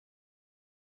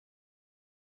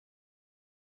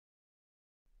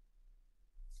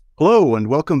Hello, and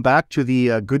welcome back to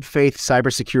the Good Faith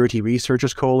Cybersecurity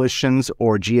Researchers Coalition's,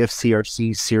 or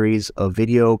GFCRC, series of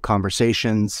video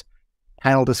conversations,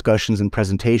 panel discussions, and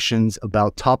presentations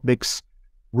about topics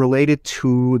related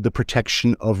to the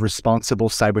protection of responsible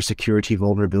cybersecurity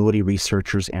vulnerability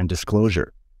researchers and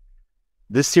disclosure.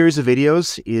 This series of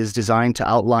videos is designed to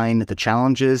outline the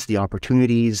challenges, the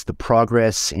opportunities, the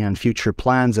progress, and future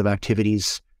plans of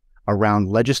activities around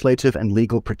legislative and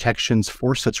legal protections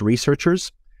for such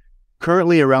researchers.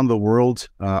 Currently around the world,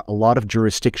 a lot of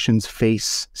jurisdictions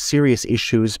face serious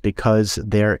issues because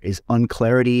there is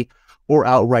unclarity or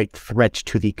outright threat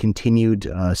to the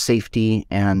continued safety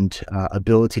and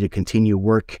ability to continue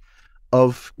work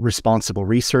of responsible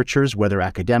researchers, whether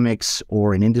academics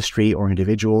or in industry or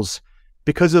individuals,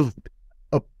 because of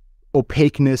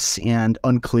opaqueness and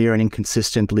unclear and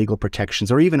inconsistent legal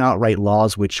protections, or even outright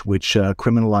laws which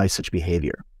criminalize such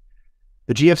behavior.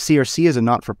 The GFCRC is a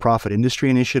not-for-profit industry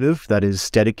initiative that is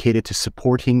dedicated to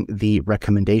supporting the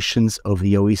recommendations of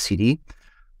the OECD,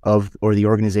 or the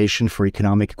Organization for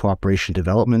Economic Cooperation and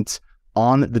Development,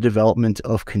 on the development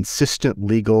of consistent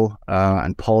legal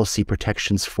and policy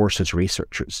protections for such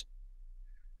researchers.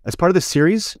 As part of this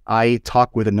series, I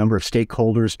talk with a number of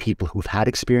stakeholders, people who've had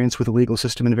experience with the legal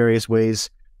system in various ways,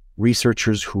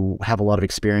 researchers who have a lot of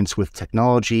experience with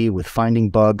technology, with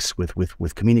finding bugs,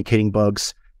 with communicating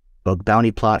bugs, bug bounty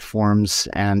platforms,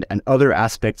 and other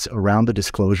aspects around the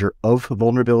disclosure of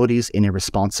vulnerabilities in a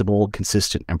responsible,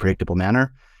 consistent, and predictable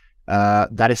manner.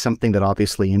 That is something that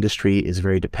obviously industry is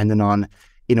very dependent on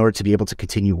in order to be able to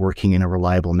continue working in a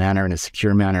reliable manner, in a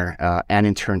secure manner, and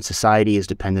in turn society is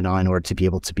dependent on in order to be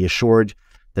able to be assured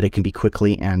that it can be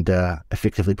quickly and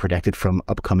effectively protected from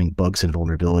upcoming bugs and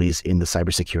vulnerabilities in the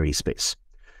cybersecurity space.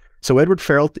 So Edward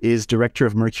Farrell is Director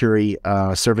of Mercury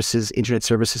Internet Services,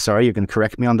 you're going to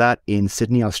correct me on that, in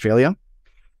Sydney, Australia.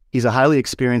 He's a highly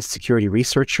experienced security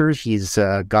researcher. He's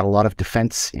got a lot of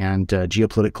defense and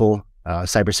geopolitical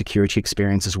cybersecurity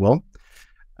experience as well.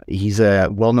 He's a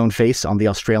well-known face on the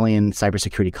Australian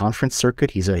cybersecurity conference circuit.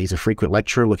 He's a frequent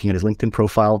lecturer, looking at his LinkedIn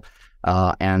profile,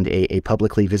 and a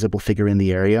publicly visible figure in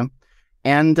the area.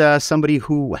 And somebody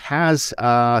who has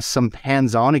some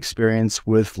hands-on experience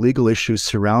with legal issues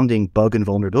surrounding bug and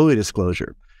vulnerability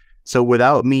disclosure. So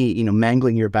without me,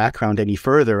 mangling your background any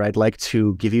further, I'd like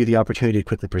to give you the opportunity to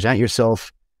quickly present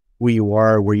yourself, who you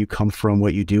are, where you come from,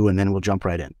 what you do, and then we'll jump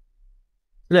right in.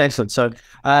 Excellent. So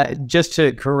just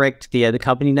to correct the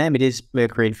company name, it is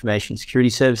Mercury Information Security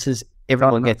Services.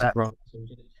 Everyone gets it wrong.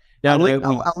 No,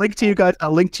 I'll link to you guys.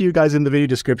 I'll link to you guys in the video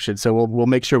description. So we'll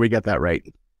make sure we get that right.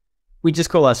 We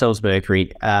just call ourselves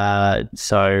Mercury. So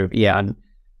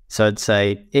it's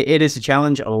it is a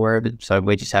challenge. I'm aware of it. So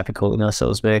we're just happy calling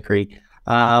ourselves Mercury.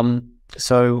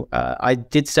 I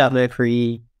did start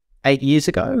Mercury 8 years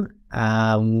ago,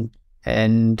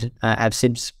 and have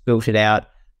since built it out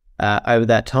over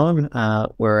that time.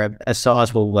 We're a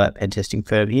sizable pen testing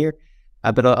firm here.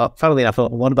 But funnily enough, a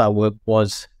lot of our work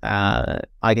was,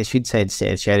 I guess you'd say,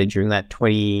 instantiated during that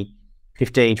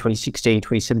 2015, 2016,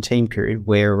 2017 period,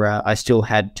 where I still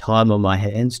had time on my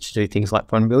hands to do things like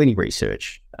vulnerability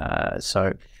research.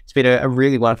 So it's been a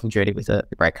really wonderful journey with a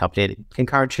great company.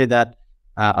 Concurrent to that,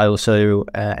 I also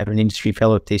am an industry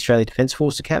fellow at the Australian Defence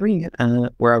Force Academy,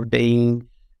 where I've been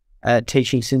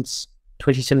teaching since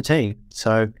 2017.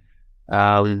 So,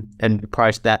 and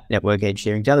prior to that, network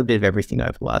engineering, done a bit of everything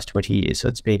over the last 20 years. So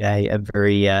it's been a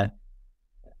very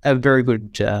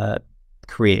good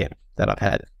career that I've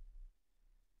had.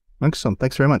 Excellent.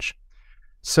 Thanks very much.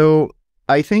 So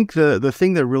I think the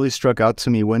thing that really struck out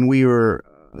to me when we were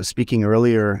speaking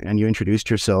earlier and you introduced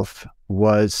yourself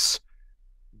was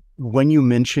when you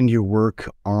mentioned your work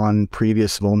on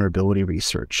previous vulnerability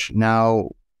research. Now,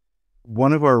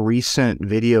 one of our recent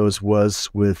videos was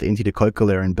with Inti de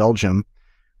Koikelaar in Belgium,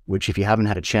 which if you haven't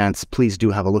had a chance, please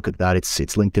do have a look at that.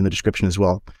 It's linked in the description as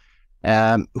well.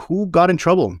 Who got in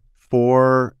trouble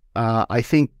for, I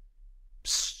think,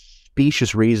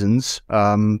 specious reasons,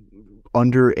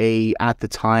 under at the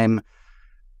time,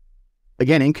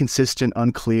 again, inconsistent,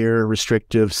 unclear,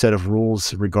 restrictive set of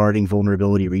rules regarding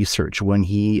vulnerability research when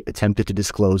he attempted to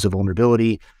disclose a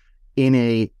vulnerability in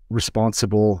a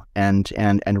responsible and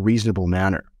reasonable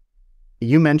manner.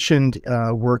 You mentioned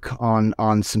work on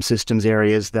some systems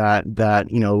areas that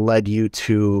led you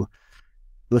to,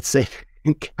 let's say,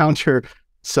 encounter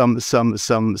some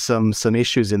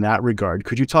issues in that regard.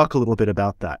 Could you talk a little bit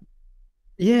about that?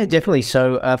 Yeah, definitely.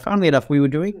 So, funnily enough, we were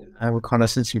doing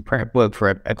reconnaissance and prep work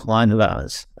for a client of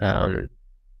ours, and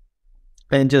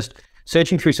just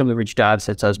searching through some of the rich data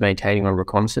sets I was maintaining on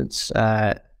reconnaissance.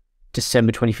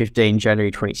 December 2015,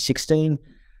 January 2016,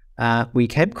 we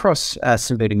came across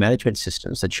some building management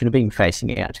systems that should have been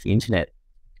facing out to the internet.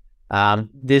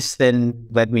 This then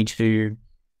led me to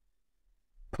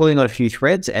pulling on a few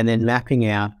threads and then mapping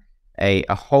out a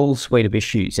whole suite of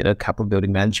issues in a couple of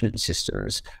building management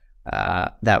systems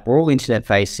that were all internet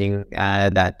facing,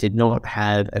 that did not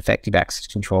have effective access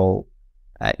control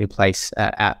in place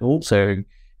at all. So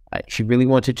if you really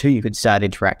wanted to, you could start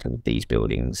interacting with these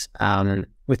buildings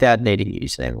without needing a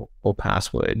username or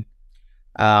password.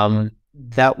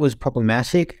 That was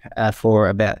problematic for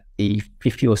about the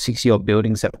 50 or 60 odd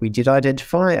buildings that we did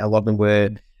identify. A lot of them were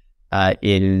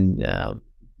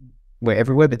were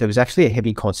everywhere, but there was actually a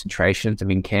heavy concentration of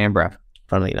them in Canberra,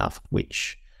 funnily enough,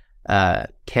 which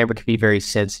Canberra can be very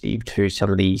sensitive to some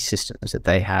of the systems that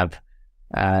they have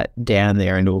down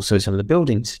there, and also some of the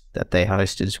buildings that they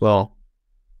host as well.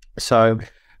 So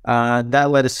that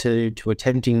led us to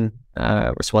attempting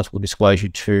responsible disclosure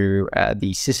to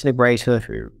the system integrator,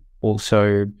 who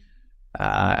also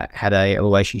had a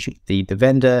relationship with the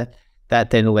vendor. That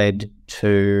then led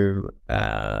to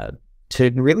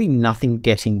really nothing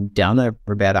getting done over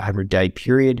about a 100-day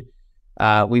period.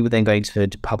 We were then going to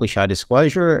publish our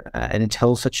disclosure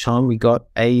until such time we got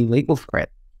a legal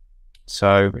threat.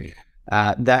 So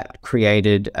that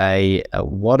created a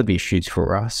lot of issues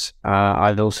for us.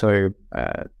 I've also,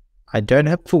 I don't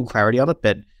have full clarity on it,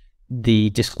 but the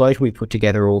disclosure we put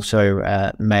together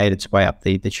also made its way up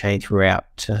the chain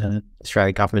throughout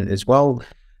Australian government as well.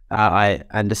 I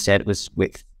understand it was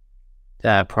with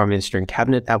Prime Minister and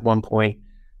Cabinet at one point.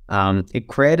 It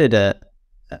created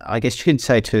I guess you could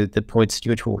say, to the points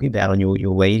you were talking about on your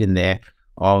lead in there,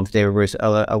 of there was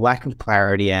a lack of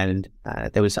clarity, and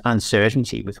there was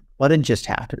uncertainty with what had just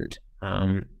happened.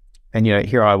 And,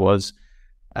 here I was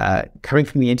coming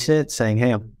from the internet saying,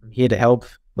 hey, I'm here to help,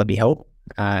 let me help.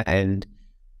 And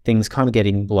things kind of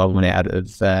getting blown out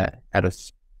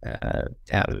of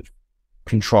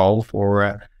control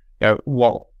for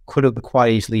what could have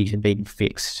quite easily been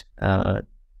fixed,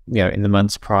 in the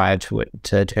months prior to it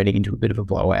turning into a bit of a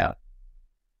blowout.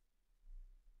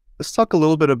 Let's talk a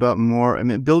little bit about more. I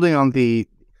mean, building on the,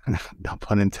 no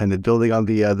pun intended, building on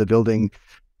the building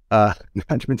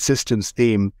management systems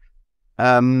theme.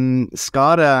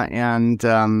 SCADA and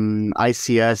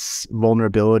ICS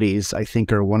vulnerabilities, I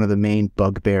think, are one of the main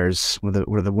bugbears, one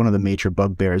of the major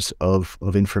bugbears of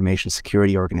information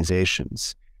security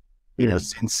organizations.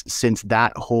 Since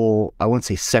that whole, I won't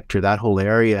say sector, that whole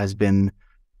area has been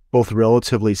both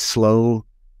relatively slow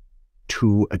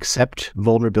to accept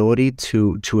vulnerability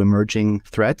to emerging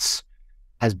threats,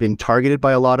 has been targeted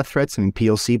by a lot of threats. I mean,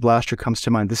 PLC Blaster comes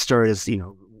to mind. This started as,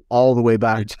 all the way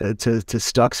back to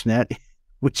Stuxnet,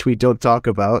 which we don't talk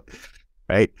about,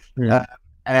 right? Yeah.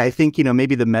 And I think,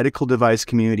 maybe the medical device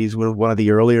communities were one of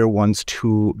the earlier ones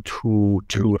to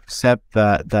accept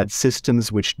that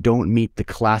systems which don't meet the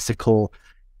classical,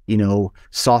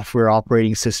 software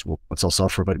operating system. Well, it's all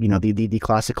software, but the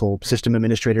classical system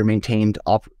administrator maintained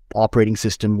operating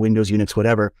system, Windows, Unix,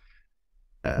 whatever,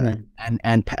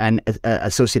 and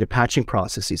associated patching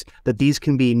processes, that these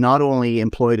can be not only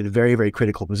employed in very, very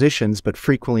critical positions, but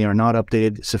frequently are not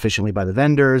updated sufficiently by the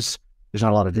vendors. There's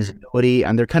not a lot of visibility,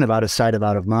 and they're kind of out of sight,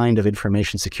 out of mind of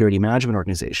information security management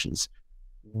organizations.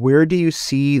 Where do you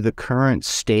see the current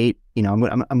state?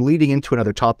 I'm leading into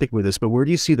another topic with this, but where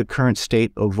do you see the current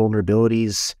state of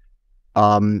vulnerabilities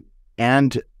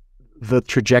and the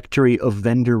trajectory of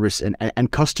vendor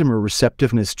and customer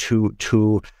receptiveness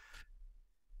to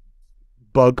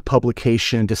bug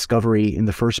publication discovery in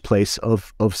the first place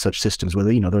of such systems,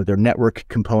 whether they're network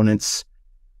components,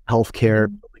 healthcare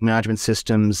management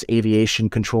systems, aviation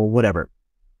control, whatever?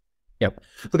 Yep.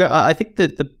 Look, I think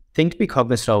that the thing to be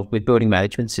cognizant of with building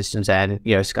management systems and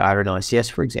SCADA and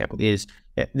ICS, for example, is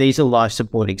these are life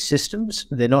supporting systems.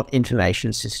 They're not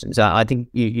information systems. I think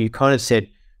you kind of said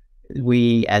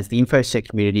we, as the InfoSec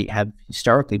community, have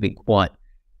historically been quite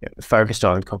focused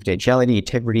on confidentiality,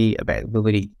 integrity,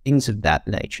 availability, things of that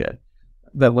nature.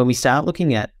 But when we start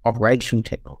looking at operational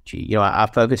technology, our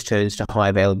focus turns to high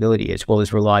availability as well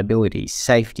as reliability,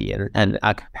 safety, and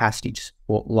our capacity to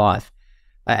support life.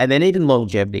 And then even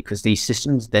longevity, because these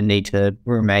systems then need to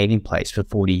remain in place for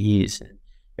 40 years.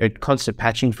 Constant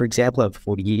patching, for example, over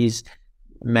 40 years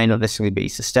may not necessarily be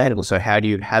sustainable. So how do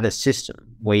you have a system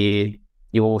where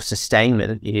your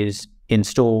sustainment is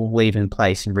install, leave in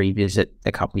place, and revisit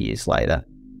a couple of years later?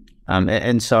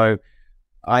 And so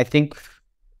I think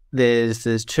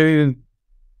there's two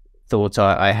thoughts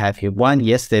I have here. One,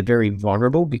 yes, they're very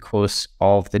vulnerable because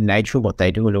of the nature of what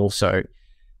they do, and also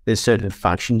there's certain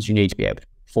functions you need to be able to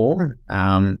perform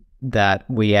that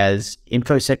we as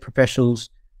InfoSec professionals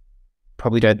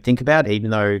probably don't think about,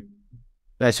 even though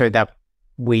that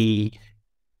we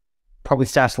probably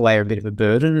starts to layer a bit of a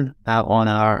burden on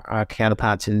our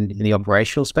counterparts in the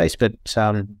operational space, but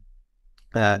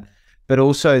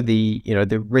also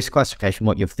the risk classification,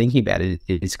 what you're thinking about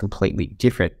is completely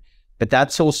different. But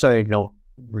that's also not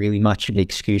really much of an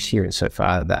excuse here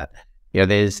insofar that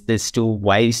there's still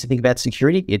ways to think about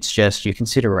security. It's just your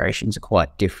considerations are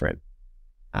quite different.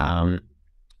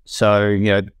 So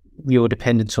your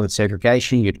dependence on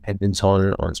segregation, your dependence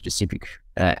on specific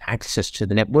access to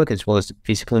the network, as well as the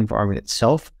physical environment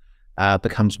itself,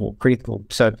 becomes more critical.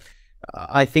 So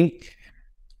I think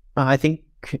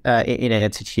in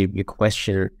answer to your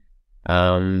question,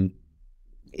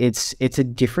 it's a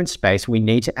different space. We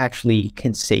need to actually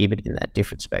conceive it in that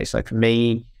different space. Like for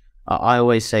me, I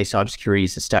always say cybersecurity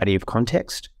is the study of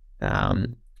context.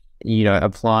 Applying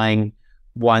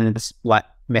one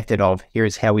method of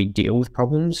here's how we deal with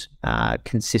problems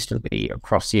consistently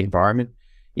across the environment.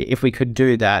 If we could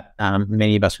do that,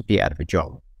 many of us would be out of a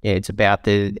job. It's about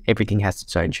everything has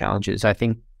its own challenges. I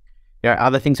think there are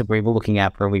other things that we were looking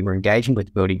at when we were engaging with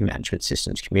the building management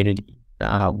systems community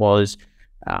was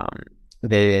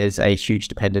there's a huge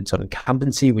dependence on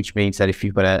incumbency, which means that if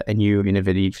you've got a new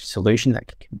innovative solution that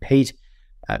can compete,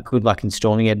 good luck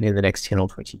installing it in the next 10 or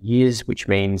 20 years, which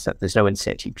means that there's no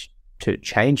incentive to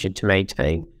change it, to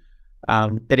maintain.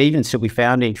 But even still, we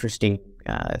found interesting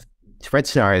threat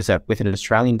scenarios that with an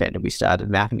Australian vendor, we started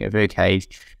mapping over, okay,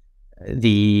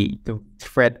 the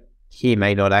threat here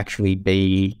may not actually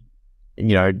be,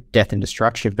 death and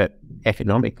destruction, but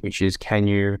economic, which is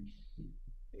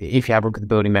if you have a look at the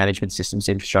building management systems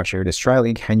infrastructure in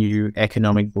Australia, can you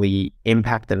economically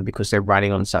impact them because they're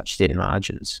running on such thin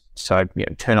margins? So,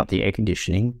 turn up the air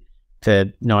conditioning for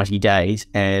 90 days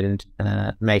and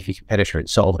make your competitor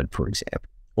insolvent, for example,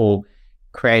 or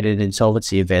create an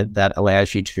insolvency event that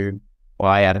allows you to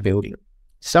buy out a building.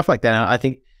 Stuff like that. I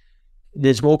think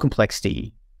there's more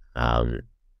complexity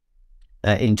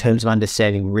in terms of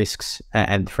understanding risks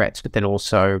and threats, but then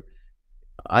also,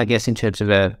 I guess, in terms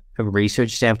of a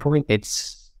research standpoint,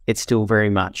 it's still very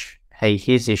much, hey,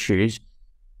 here's issues.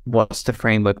 What's the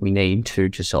framework we need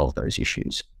to solve those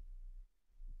issues?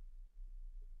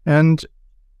 And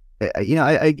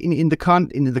in the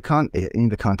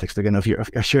context again of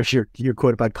your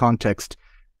quote about context,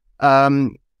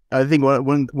 I think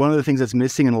one of the things that's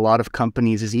missing in a lot of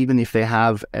companies is even if they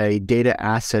have a data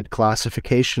asset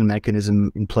classification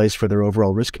mechanism in place for their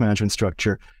overall risk management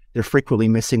structure, they're frequently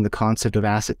missing the concept of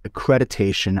asset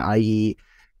accreditation, i.e.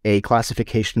 a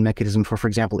classification mechanism for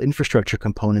example, infrastructure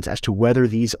components as to whether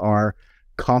these are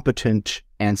competent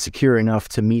and secure enough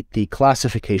to meet the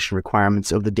classification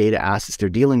requirements of the data assets they're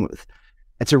dealing with.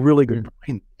 It's a really good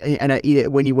point. And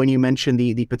when you mention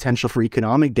the potential for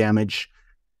economic damage,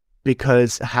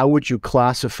 because how would you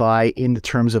classify in the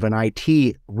terms of an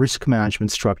IT risk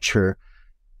management structure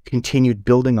continued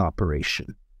building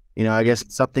operation? I guess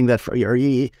it's something that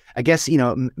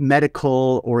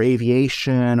medical or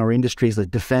aviation or industries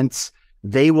like defense,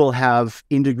 they will have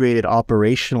integrated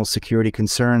operational security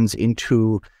concerns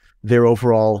into their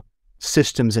overall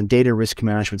systems and data risk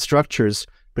management structures.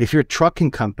 But if you're a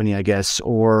trucking company, I guess,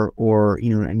 or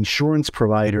an insurance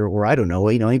provider, or I don't know,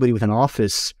 anybody with an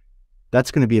office,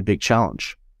 that's going to be a big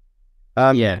challenge.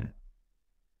 Yeah.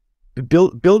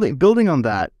 Building on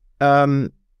that,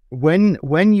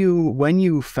 when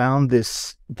you found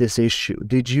this issue,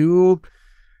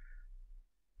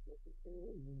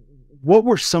 what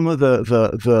were some of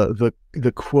the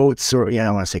quotes, or I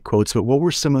don't want to say quotes, but what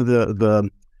were some of the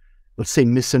let's say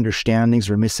misunderstandings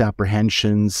or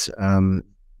misapprehensions,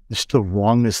 just the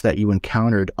wrongness that you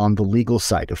encountered on the legal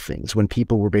side of things when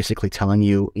people were basically telling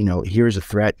you, here's a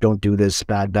threat, don't do this,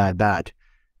 bad.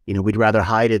 We'd rather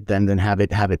hide it than have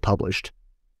it published.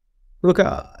 Look,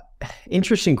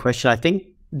 interesting question. I think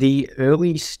the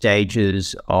early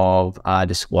stages of our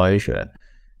disclosure,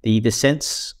 the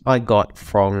sense I got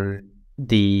from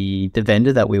the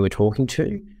vendor that we were talking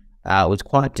to was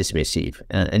quite dismissive.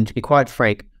 And to be quite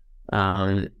frank,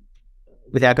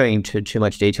 without going into too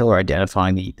much detail or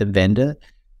identifying the vendor,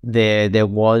 there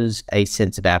was a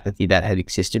sense of apathy that had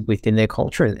existed within their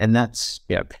culture. And that's,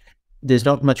 there's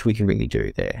not much we can really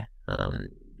do there.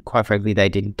 Quite frankly, they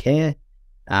didn't care.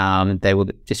 They were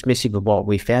dismissive of what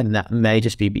we found, and that may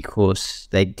just be because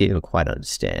they didn't quite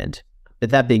understand. But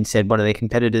that being said, one of their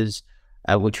competitors,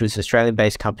 which was an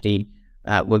Australian-based company,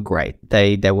 were great.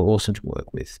 They were awesome to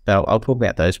work with. But I'll talk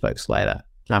about those folks later.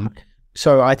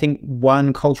 So I think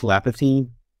one, cultural apathy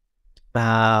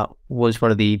was one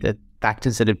of the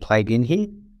factors that had plagued in here.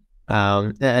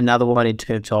 Another one in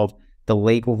terms of the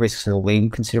legal risks and the legal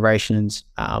considerations,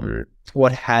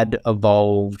 what had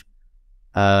evolved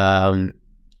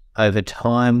over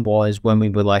time was when we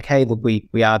were like, hey, look,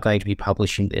 we are going to be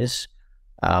publishing this.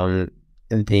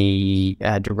 The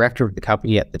director of the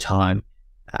company at the time,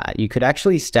 you could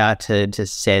actually start to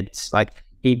sense, like,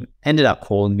 he ended up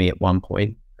calling me at one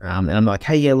point, and I'm like,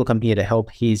 hey, yeah, look, I'm here to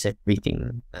help. Here's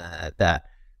everything that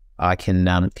I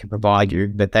can provide you.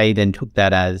 But they then took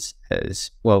that as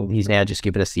well, he's now just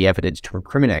given us the evidence to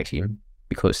incriminate him,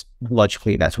 because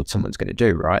logically that's what someone's going to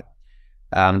do, right?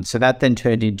 So that then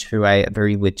turned into a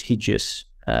very litigious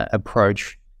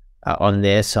approach on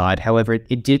their side. However,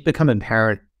 it did become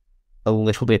apparent a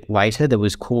little bit later there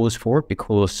was cause for it,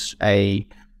 because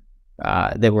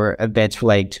there were events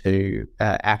related to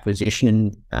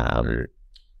acquisition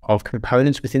of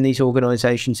components within these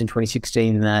organizations in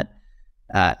 2016 that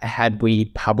had we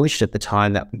published at the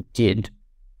time that we did,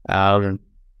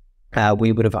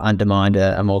 we would have undermined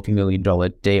a multi-million-dollar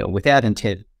deal without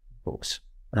intent, of course.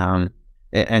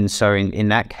 And so in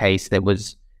that case, there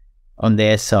was, on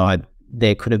their side,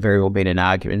 there could have very well been an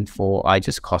argument for, I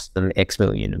just cost them X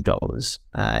million of dollars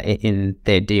in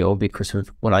their deal because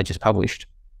of what I just published.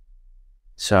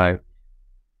 So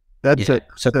that's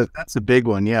a big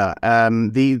one. Yeah.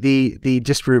 The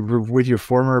just with your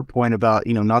former point about,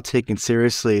 not taken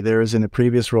seriously, there was, in a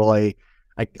previous role, I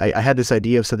had this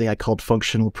idea of something I called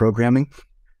functional programming,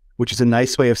 which is a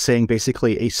nice way of saying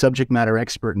basically a subject matter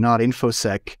expert, not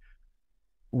InfoSec,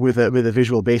 with a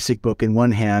Visual Basic book in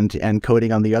one hand and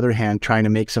coding on the other hand, trying to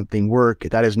make something work.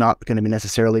 That is not going to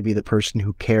necessarily be the person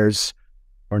who cares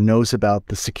or knows about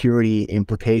the security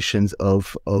implications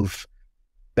of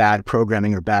bad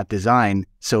programming or bad design.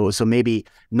 So maybe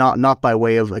not by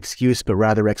way of excuse, but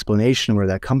rather explanation where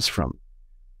that comes from.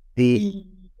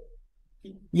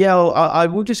 Yeah, well, I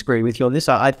will disagree with you on this.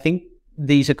 I think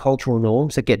these are cultural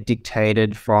norms that get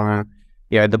dictated from,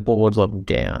 the board level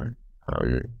down.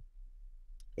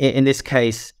 In this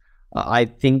case, I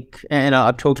think, and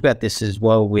I've talked about this as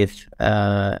well with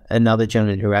another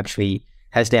gentleman who actually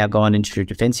has now gone into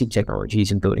defensive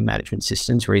technologies and building management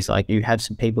systems, where he's like, you have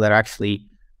some people that are actually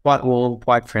quite warm,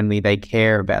 quite friendly, they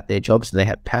care about their jobs, and they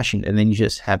have passion, and then you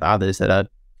just have others that are,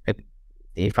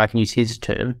 if I can use his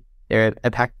term, they're a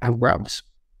pack of grubs.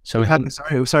 So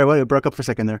sorry, what? It broke up for a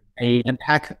second there. A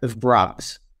pack of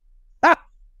grubs.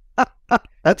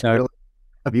 That's really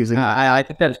abusing. I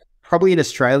think that's probably an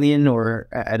Australian or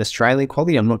an Australian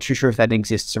quality. I'm not too sure if that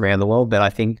exists around the world, but I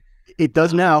think it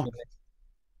does now.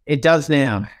 It does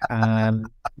now.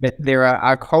 But there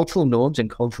are cultural norms and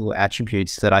cultural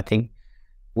attributes that I think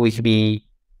we've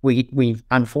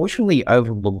unfortunately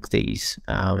overlooked these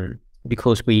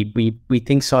because we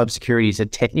think cybersecurity is a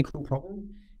technical problem.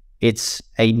 It's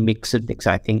a mix of things.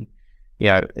 I think,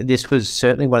 this was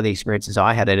certainly one of the experiences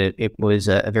I had, and it was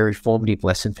a very formative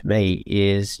lesson for me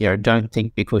is, don't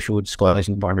think because you're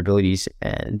disclosing vulnerabilities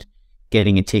and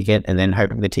getting a ticket and then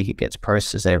hoping the ticket gets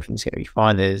processed, everything's going to be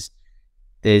fine.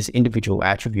 There's individual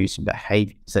attributes and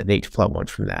behaviors that need to flow on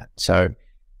from that. So,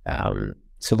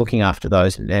 looking after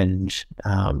those and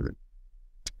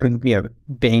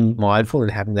being mindful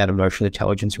and having that emotional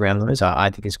intelligence around those,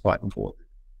 I think is quite important.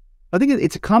 I think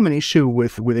it's a common issue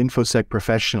with InfoSec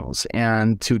professionals,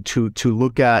 and to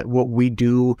look at what we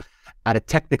do at a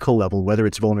technical level, whether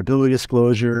it's vulnerability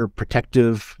disclosure,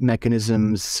 protective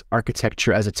mechanisms,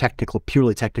 architecture as a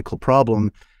purely technical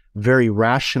problem, very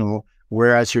rational.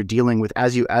 Whereas you're dealing with,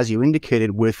 as you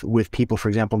indicated, with people, for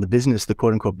example, in the business, the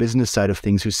quote unquote business side of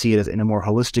things, who see it as in a more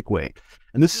holistic way.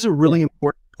 And this is a really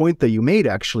important point that you made,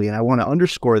 actually, and I want to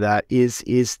underscore that is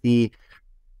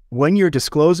when you're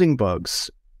disclosing bugs,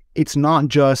 it's not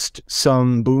just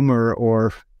some boomer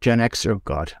or Gen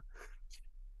Xer,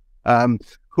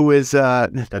 who is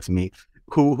that's me,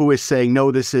 who is saying,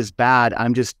 no, this is bad.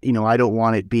 I'm just, I don't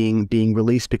want it being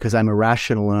released because I'm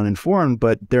irrational and uninformed.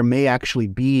 But there may actually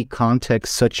be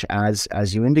context such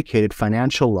as you indicated,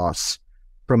 financial loss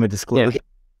from a disclosure. Yeah.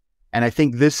 And I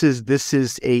think this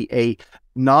is a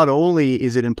not only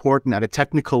is it important at a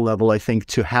technical level, I think,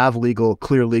 to have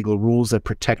clear legal rules that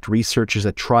protect researchers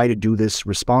that try to do this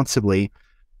responsibly,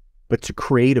 but to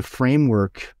create a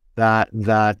framework that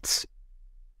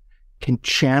can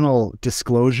channel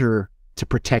disclosure to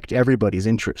protect everybody's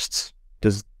interests.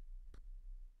 Definitely.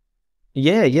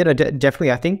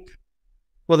 I think,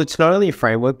 well, it's not only a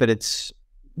framework, but it's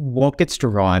what gets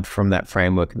derived from that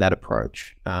framework and that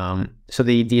approach. So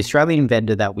the Australian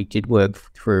vendor that we did work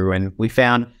through, and we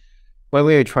found when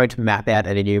we were trying to map out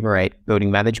and enumerate building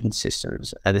management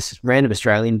systems, this random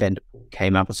Australian vendor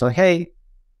came up and said, hey,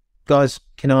 guys,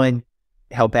 can I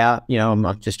help out?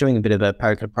 I'm just doing a bit of a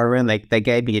poke and prod around. They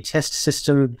gave me a test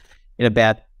system. In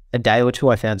about a day or two,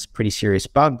 I found some pretty serious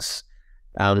bugs.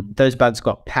 Those bugs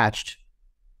got patched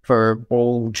for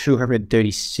all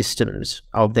 230 systems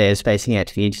of theirs facing out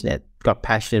to the internet, got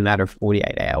patched in a matter of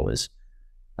 48 hours,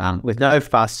 with no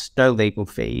fuss, no legal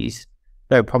fees,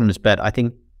 no problems. But I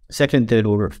think second and third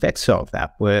order effects of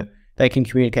that were they can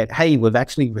communicate, hey, we've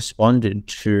actually responded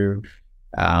to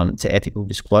ethical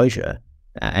disclosure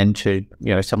and to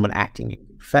someone acting in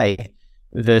good faith,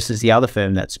 versus the other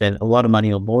firm that spent a lot of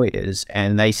money on lawyers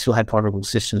and they still had vulnerable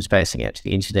systems facing out to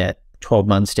the internet 12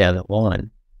 months down the line.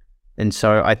 And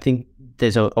so I think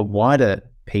there's a wider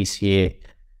piece here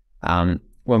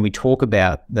when we talk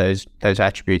about those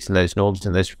attributes and those norms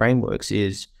and those frameworks,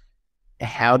 is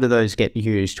how do those get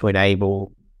used to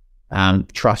enable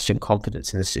trust and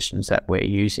confidence in the systems that we're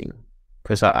using?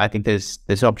 Because I think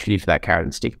there's opportunity for that carrot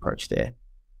and stick approach there.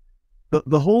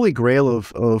 The holy grail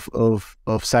of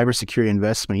cybersecurity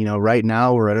investment, right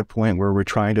now we're at a point where we're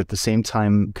trying to at the same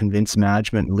time convince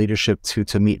management and leadership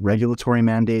to meet regulatory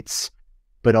mandates,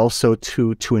 but also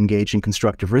to engage in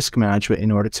constructive risk management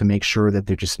in order to make sure that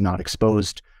they're just not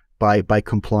exposed by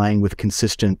complying with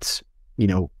consistent,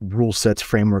 rule sets,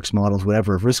 frameworks, models,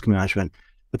 whatever, of risk management.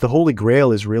 But the holy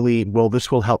grail is really, well,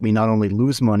 this will help me not only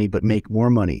lose money, but make more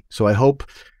money. So I hope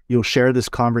you'll share this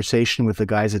conversation with the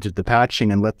guys that did the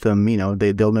patching and let them,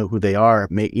 they'll know who they are,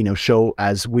 show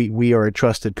as we are a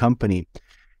trusted company.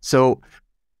 So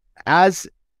as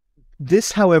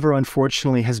this, however,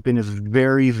 unfortunately has been a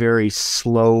very, very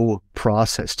slow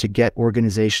process to get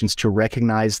organizations to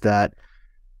recognize that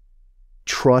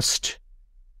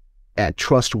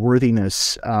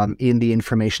trustworthiness in the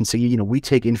information. So, we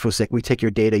take InfoSec, we take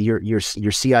your data, your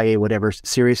CIA, whatever,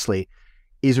 seriously,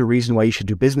 is a reason why you should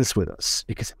do business with us,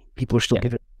 because people are still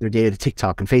giving their data to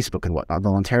TikTok and Facebook and whatnot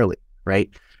voluntarily,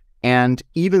 right? And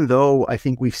even though I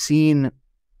think we've seen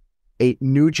a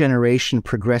new generation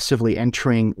progressively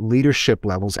entering leadership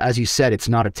levels, as you said, it's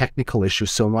not a technical issue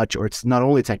so much, or it's not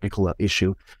only a technical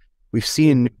issue. We've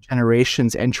seen new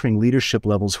generations entering leadership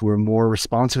levels who are more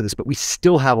responsive to this, but we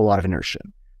still have a lot of inertia.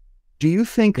 Do you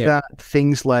think that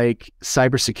things like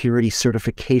cybersecurity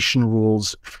certification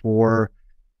rules for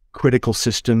critical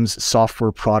systems,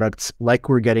 software products, like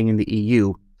we're getting in the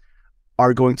EU,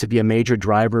 are going to be a major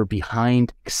driver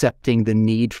behind accepting the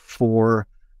need for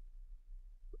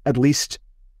at least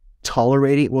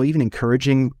tolerating, well, even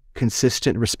encouraging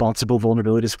consistent, responsible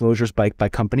vulnerability disclosures by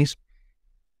companies?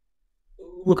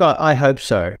 Look, I hope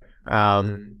so.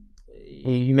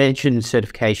 You mentioned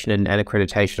certification and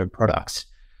accreditation of products.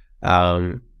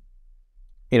 The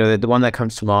one that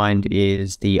comes to mind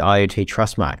is the IoT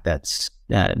trust mark that's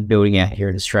building out here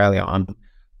in Australia. I'm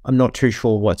not too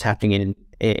sure what's happening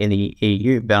in the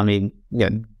EU, but I mean,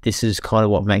 this is kind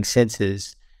of what makes sense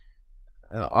is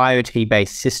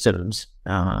IoT-based systems,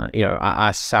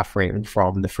 are suffering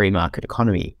from the free market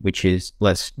economy, which is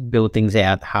let's build things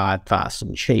out hard, fast,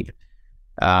 and cheap,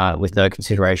 with no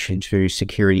consideration to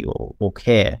security or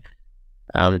care.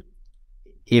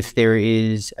 If there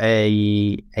is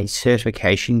a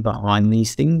certification behind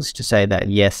these things to say that,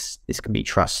 yes, this can be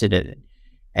trusted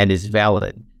and is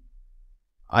valid,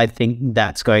 I think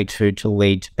that's going to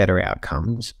lead to better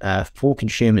outcomes for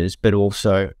consumers, but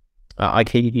also, I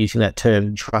keep using that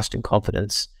term, trust and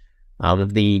confidence.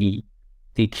 The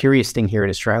curious thing here in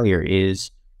Australia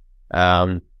is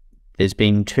there's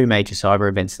been two major cyber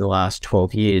events in the last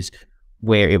 12 years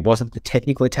where it wasn't the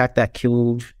technical attack that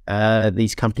killed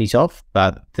these companies off,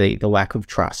 but the lack of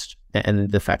trust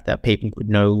and the fact that people could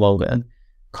no longer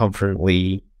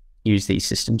confidently use these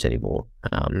systems anymore,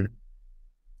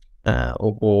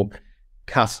 or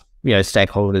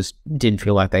stakeholders didn't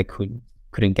feel like they could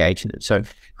engage in it. So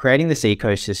creating this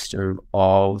ecosystem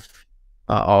of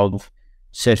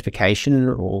certification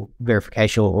or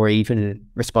verification or even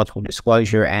responsible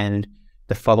disclosure and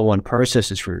the follow-on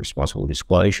processes for responsible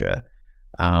disclosure,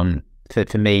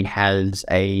 for me has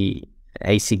a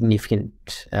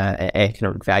significant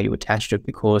economic value attached to it,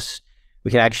 because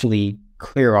we can actually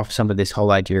clear off some of this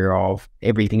whole idea of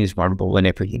everything is vulnerable and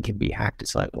everything can be hacked.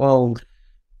 It's like, well,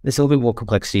 there's a little bit more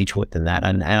complexity to it than that.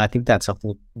 And I think that's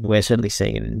something we're certainly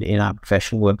seeing in our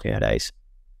professional work nowadays.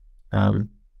 And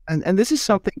this is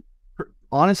something,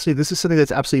 honestly, this is something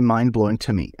that's absolutely mind-blowing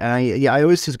to me. And I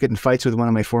always just get in fights with one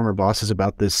of my former bosses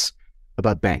about this,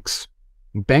 about banks.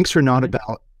 Banks are not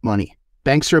about money.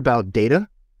 Banks are about data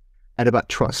and about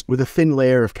trust, with a thin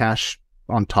layer of cash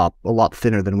on top, a lot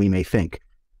thinner than we may think,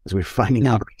 as we're finding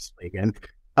out recently again.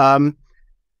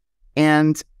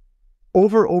 And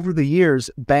over the years,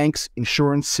 banks,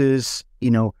 insurances,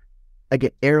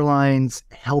 again, airlines,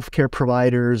 healthcare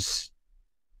providers,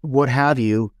 what have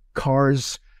you,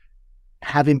 cars,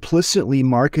 have implicitly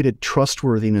marketed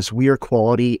trustworthiness, we are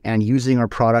quality, and using our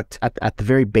product at the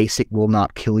very basic will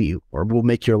not kill you or will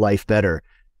make your life better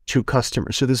to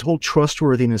customers. So this whole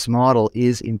trustworthiness model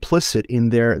is implicit in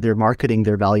their marketing,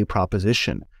 their value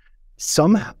proposition.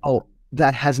 Somehow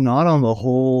that has not on the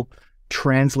whole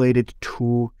translated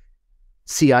to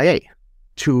CIA,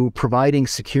 to providing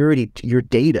security to your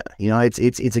data. You know, it's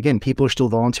again, people are still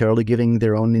voluntarily giving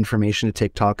their own information to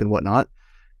TikTok and whatnot.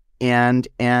 And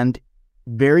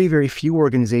very, very few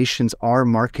organizations are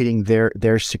marketing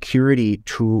their security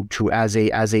to as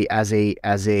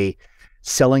a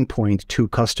selling point to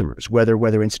customers,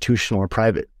 whether institutional or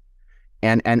private.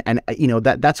 And you know,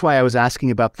 that's why I was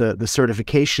asking about the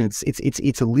certification.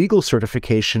 It's a legal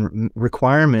certification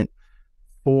requirement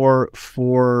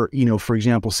for you know, for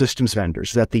example, systems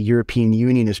vendors that the European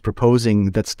Union is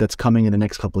proposing that's coming in the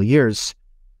next couple of years.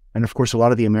 And of course, a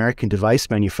lot of the American device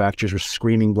manufacturers were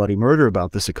screaming bloody murder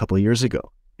about this a couple of years ago,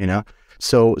 you know?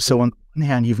 So on one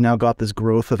hand, you've now got this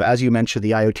growth of, as you mentioned,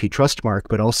 the IoT trust mark,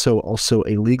 but also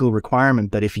a legal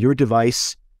requirement that if your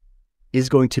device is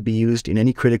going to be used in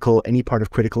any part of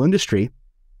critical industry,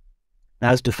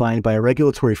 as defined by a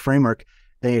regulatory framework,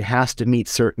 then it has to meet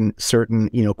certain,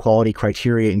 you know, quality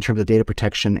criteria in terms of data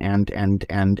protection and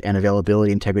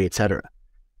availability, integrity, et cetera.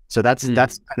 So that's kind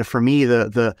of, for me,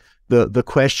 the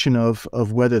question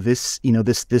of whether this, you know,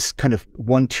 this kind of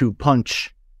 1-2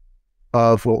 punch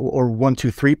of, or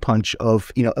 1-2-3 punch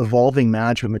of, you know, evolving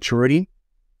management maturity,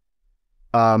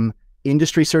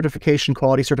 industry certification,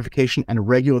 quality certification, and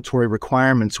regulatory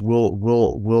requirements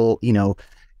will you know,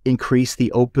 increase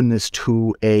the openness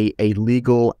to a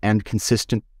legal and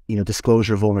consistent, you know,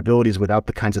 disclosure of vulnerabilities without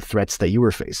the kinds of threats that you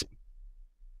were facing.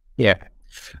 Yeah.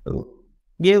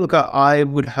 Yeah, look, I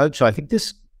would hope so. I think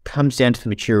this comes down to the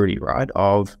maturity, right,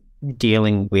 of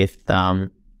dealing with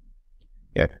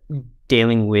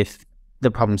dealing with the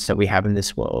problems that we have in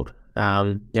this world.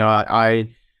 You know, I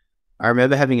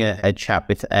remember having a chat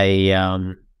with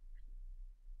a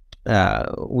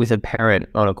parent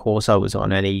on a course I was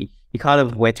on, and he kind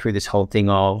of went through this whole thing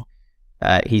of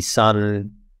his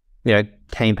son, you know,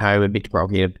 came home a bit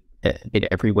groggy, a bit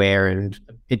everywhere, and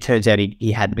it turns out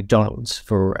he had McDonald's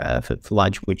for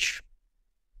lunch, which,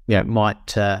 you know,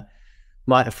 might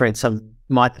offend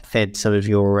some of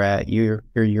your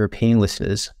European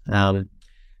listeners.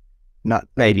 Not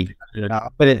maybe, no.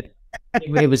 But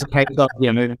it was a case of,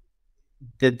 you know,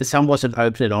 the son wasn't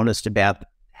open and honest about,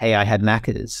 hey, I had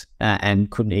Macca's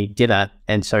and couldn't eat dinner,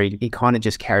 and so he kind of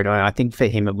just carried on. I think for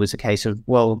him it was a case of,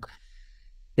 well,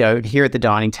 you know, here at the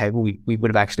dining table, we would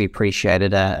have actually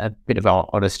appreciated a bit of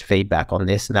honest feedback on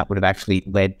this, and that would have actually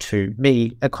led to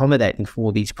me accommodating for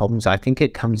all these problems. I think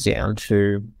it comes down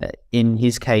to, in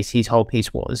his case, his whole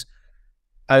piece was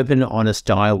open, honest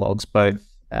dialogues, both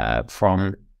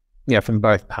from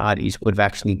both parties, would have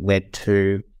actually led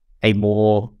to a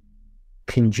more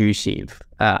conducive,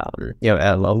 a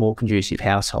more conducive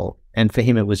household. And for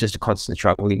him, it was just a constant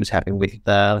struggle he was having with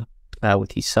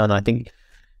his son. I think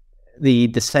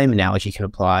the same analogy can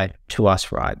apply to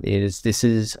us, right? This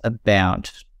is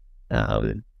about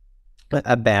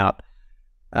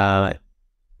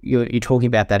you're talking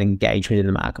about that engagement in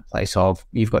the marketplace of,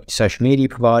 you've got social media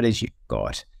providers, you've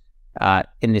got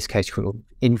in this case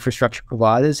infrastructure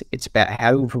providers. It's about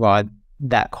how we provide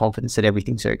that confidence that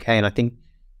everything's okay. And I think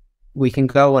we can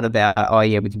go on about, oh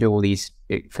yeah, we can do all these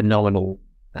phenomenal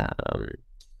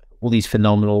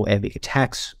epic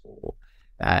attacks, or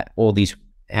all these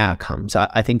outcomes.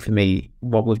 I think for me,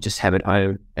 what we've just hammered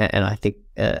home, and I think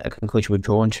a conclusion we've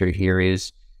drawn to here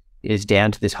is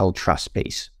down to this whole trust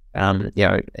piece. You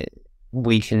know,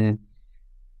 we can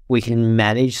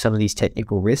manage some of these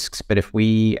technical risks, but if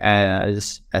we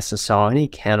as a society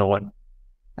cannot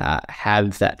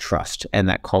have that trust and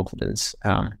that confidence,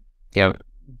 you know,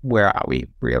 where are we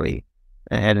really?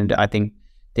 And I think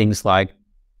things like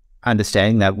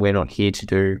understanding that we're not here to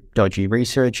do dodgy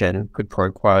research and quid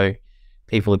pro quo,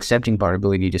 people accepting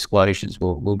vulnerability disclosures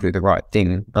will do the right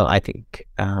thing. But I think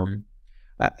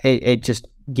it just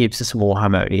gives us a more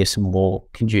harmonious and more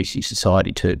conducive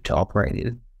society to operate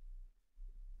in.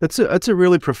 That's a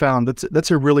really profound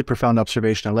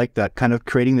observation. I like that, kind of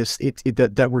creating this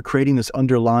that we're creating this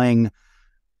underlying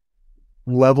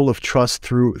level of trust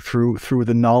through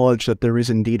the knowledge that there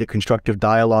is indeed a constructive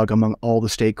dialogue among all the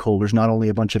stakeholders, not only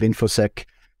a bunch of infosec,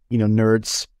 you know,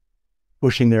 nerds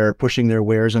pushing their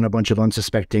wares on a bunch of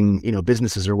unsuspecting, you know,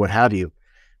 businesses or what have you.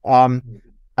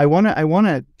 I want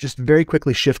to just very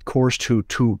quickly shift course to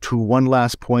one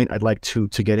last point I'd like to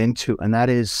get into, and that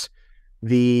is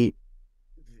the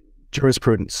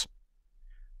jurisprudence.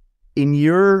 In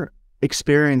your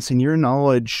experience, in your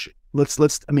knowledge,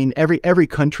 I mean, every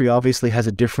country obviously has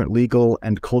a different legal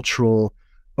and cultural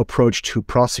approach to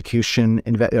prosecution,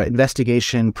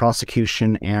 investigation,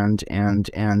 prosecution, and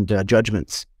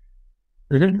judgments.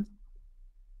 Mm-hmm.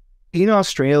 In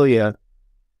Australia,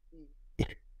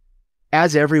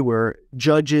 as everywhere,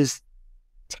 judges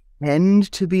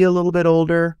tend to be a little bit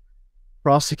older.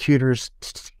 Prosecutors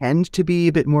tend to be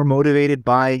a bit more motivated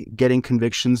by getting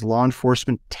convictions. Law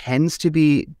enforcement tends to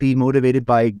be motivated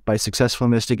by successful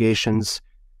investigations.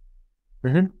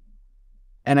 Mm-hmm.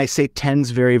 And I say tends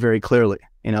very, very clearly,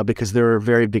 because there are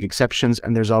very big exceptions,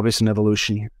 and there's obviously an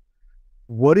evolution here.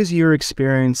 What is your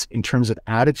experience in terms of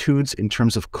attitudes, in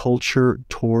terms of culture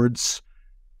towards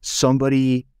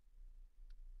somebody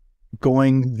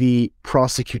going the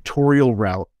prosecutorial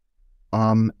route,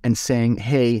 and saying,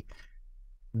 hey,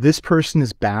 this person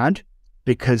is bad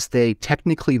because they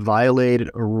technically violated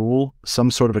a rule,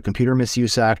 some sort of a Computer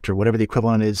Misuse Act or whatever the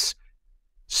equivalent is,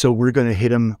 so we're going to hit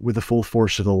them with the full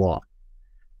force of the law?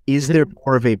 Is there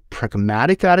more of a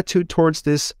pragmatic attitude towards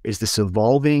this? Is this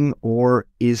evolving, or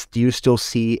do you still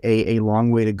see a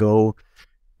long way to go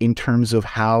in terms of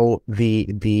how the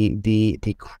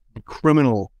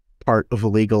criminal part of the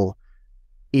legal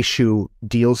issue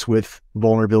deals with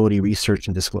vulnerability research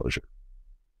and disclosure?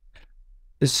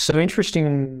 So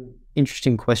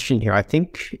interesting question here. I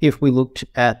think if we looked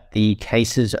at the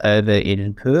cases over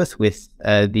in Perth with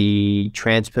the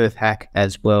Transperth hack,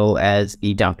 as well as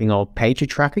the dumping of pager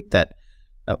traffic that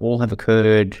all have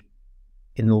occurred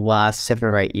in the last 7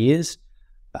 or 8 years,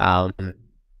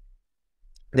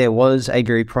 there was a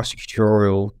very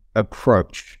prosecutorial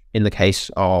approach in the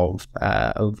case of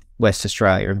West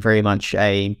Australia, and very much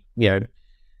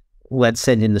let's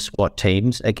send in the SWAT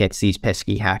teams against these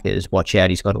pesky hackers. Watch out,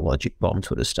 he's got a logic bomb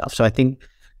sort of stuff. So I think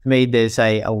for me, there's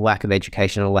a lack of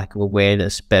education, a lack of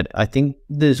awareness, but I think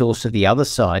there's also the other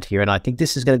side here. And I think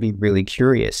this is going to be really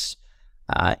curious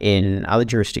in other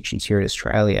jurisdictions here in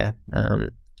Australia,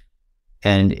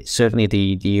 and certainly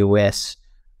the US.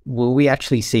 Will we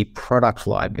actually see product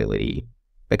liability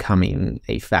becoming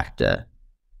a factor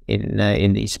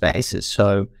in these spaces?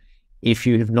 So if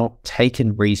you have not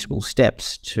taken reasonable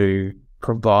steps to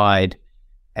provide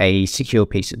a secure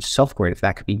piece of software, if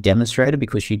that could be demonstrated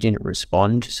because you didn't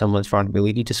respond to someone's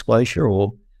vulnerability disclosure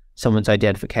or someone's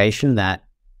identification that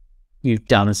you've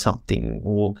done something,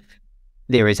 or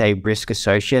there is a risk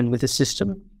associated with the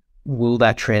system, will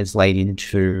that translate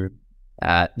into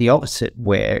the opposite,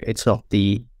 where it's not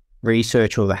the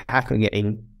research or the hacker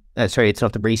getting, it's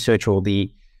not the research or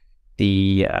the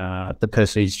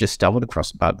person who's just stumbled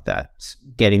across a bug that's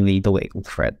getting the legal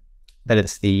threat, that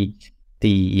it's the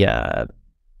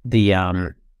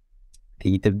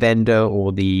vendor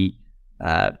or the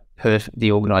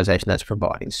organization that's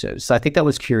providing service. So I think that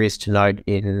was curious to note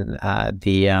in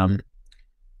the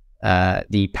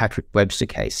Patrick Webster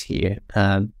case here,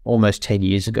 almost 10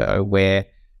 years ago, where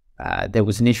there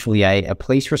was initially a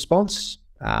police response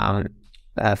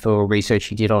for research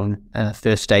he did on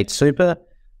First State Super,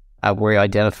 where he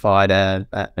identified an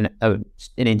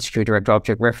insecure direct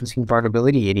object referencing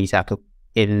vulnerability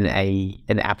in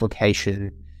an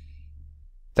application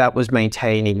that was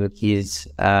maintaining his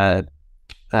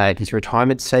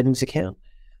retirement savings account.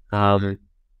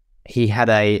 He had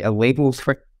a legal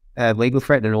threat,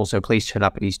 and also police turned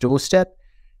up at his doorstep.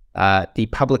 The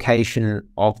publication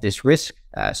of this risk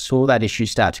saw that issue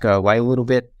start to go away a little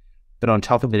bit, but on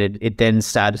top of it, it then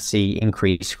started to see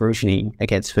increased scrutiny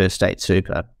against First State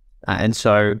Super. And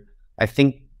so I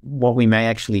think what we may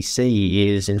actually see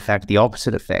is, in fact, the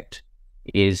opposite effect,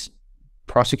 is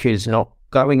prosecutors not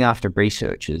going after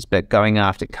researchers, but going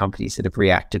after companies that have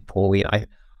reacted poorly.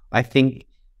 I think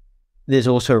there's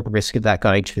also a risk of that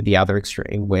going to the other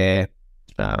extreme, where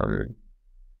even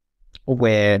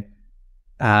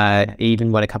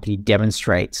when a company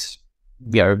demonstrates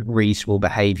reasonable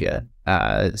behavior,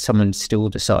 someone still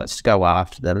decides to go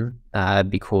after them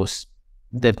because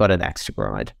they've got an axe to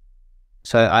grind.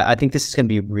 So I think this is going to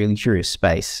be a really curious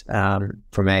space from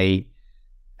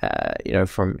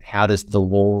how does the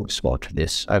law respond to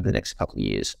this over the next couple of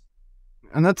years.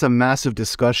 And that's a massive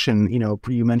discussion.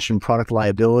 You mentioned product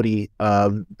liability,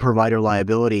 provider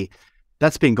liability.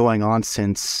 That's been going on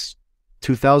since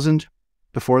 2000,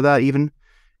 before that even.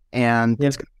 And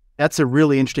that's a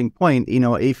really interesting point.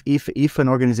 If an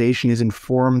organization is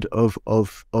informed of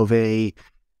a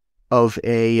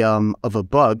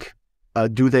bug,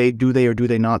 do they or do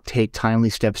they not take timely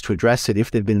steps to address it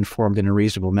if they've been informed in a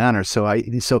reasonable manner?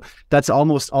 So that's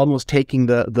almost taking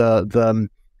the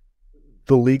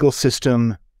legal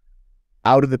system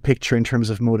out of the picture in terms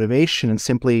of motivation, and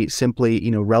simply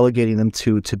relegating them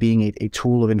to being a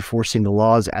tool of enforcing the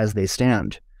laws as they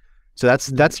stand. So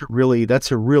that's a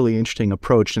really interesting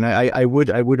approach, and I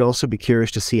would also be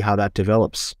curious to see how that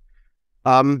develops.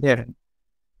 Yeah.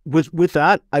 With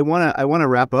that, I wanna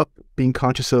wrap up, being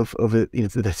conscious of it.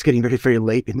 It's getting very, very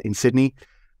late in Sydney.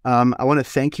 I want to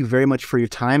thank you very much for your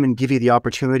time and give you the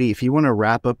opportunity, if you want to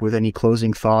wrap up with any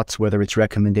closing thoughts, whether it's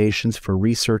recommendations for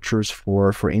researchers,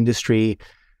 for industry,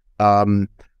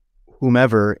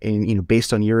 whomever, and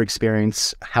based on your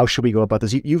experience, how should we go about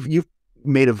this? You've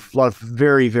made a lot of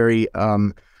very, very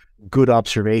good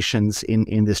observations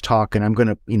in this talk, and I'm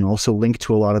going to also link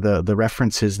to a lot of the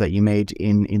references that you made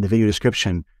in the video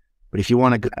description. But if you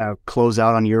want to close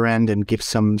out on your end and give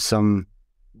some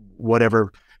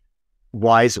whatever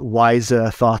wise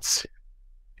thoughts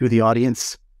to the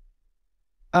audience.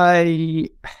 So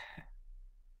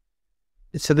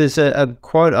there's a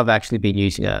quote I've actually been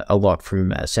using a lot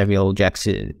from Samuel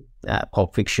Jackson,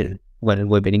 Pulp Fiction, when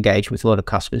we've been engaged with a lot of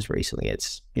customers recently.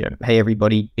 It's, hey,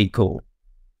 everybody, be cool.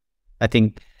 I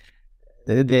think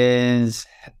there's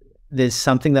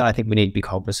something that I think we need to be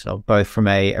cognizant of, both from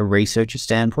a researcher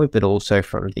standpoint, but also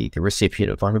from the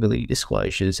recipient of vulnerability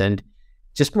disclosures, and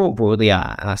just more broadly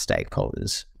our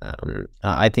stakeholders.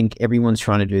 I think everyone's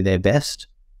trying to do their best.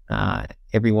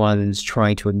 Everyone's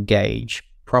trying to engage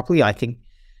properly. I think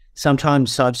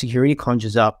sometimes cybersecurity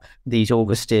conjures up these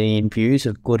Augustine views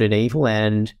of good and evil,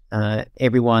 and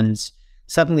everyone's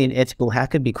suddenly an ethical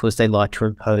hacker because they like to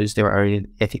impose their own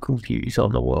ethical views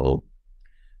on the world.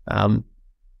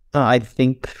 I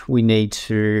think we need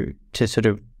to sort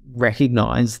of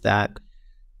recognize that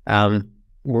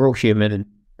we're all human,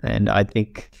 and I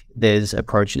think there's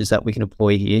approaches that we can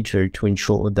employ here to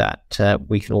ensure that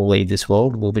we can all leave this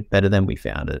world a little bit better than we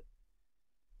found it.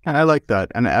 I like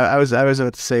that. And I was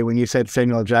about to say, when you said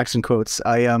Samuel L. Jackson quotes,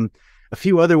 a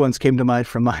few other ones came to mind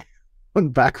from my own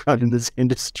background in this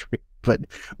industry, but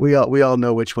we all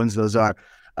know which ones those are.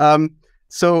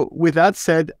 So with that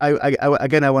said,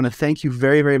 again, I want to thank you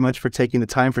very, very much for taking the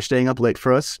time, for staying up late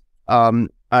for us.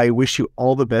 I wish you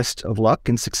all the best of luck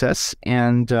and success,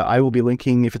 and I will be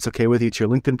linking, if it's okay with you, to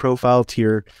your LinkedIn profile,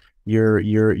 to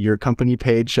your company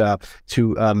page,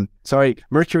 to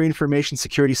Mercury Information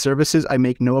Security Services. I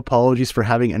make no apologies for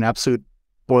having an absolute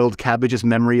boiled cabbage's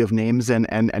memory of names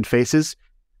and faces.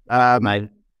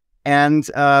 And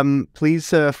please,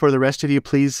 for the rest of you,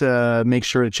 please make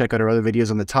sure to check out our other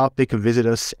videos on the topic, and visit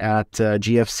us at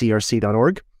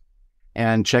gfcrc.org.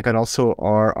 And check out also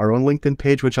our own LinkedIn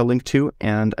page, which I'll link to.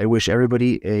 And I wish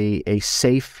everybody a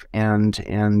safe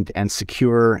and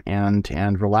secure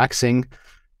and relaxing,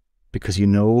 because you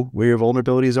know where your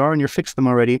vulnerabilities are and you're fixed them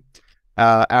already,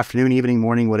 afternoon, evening,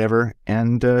 morning, whatever.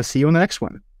 And see you on the next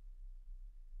one.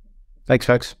 Thanks,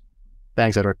 folks.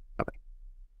 Thanks, Edward. Bye-bye.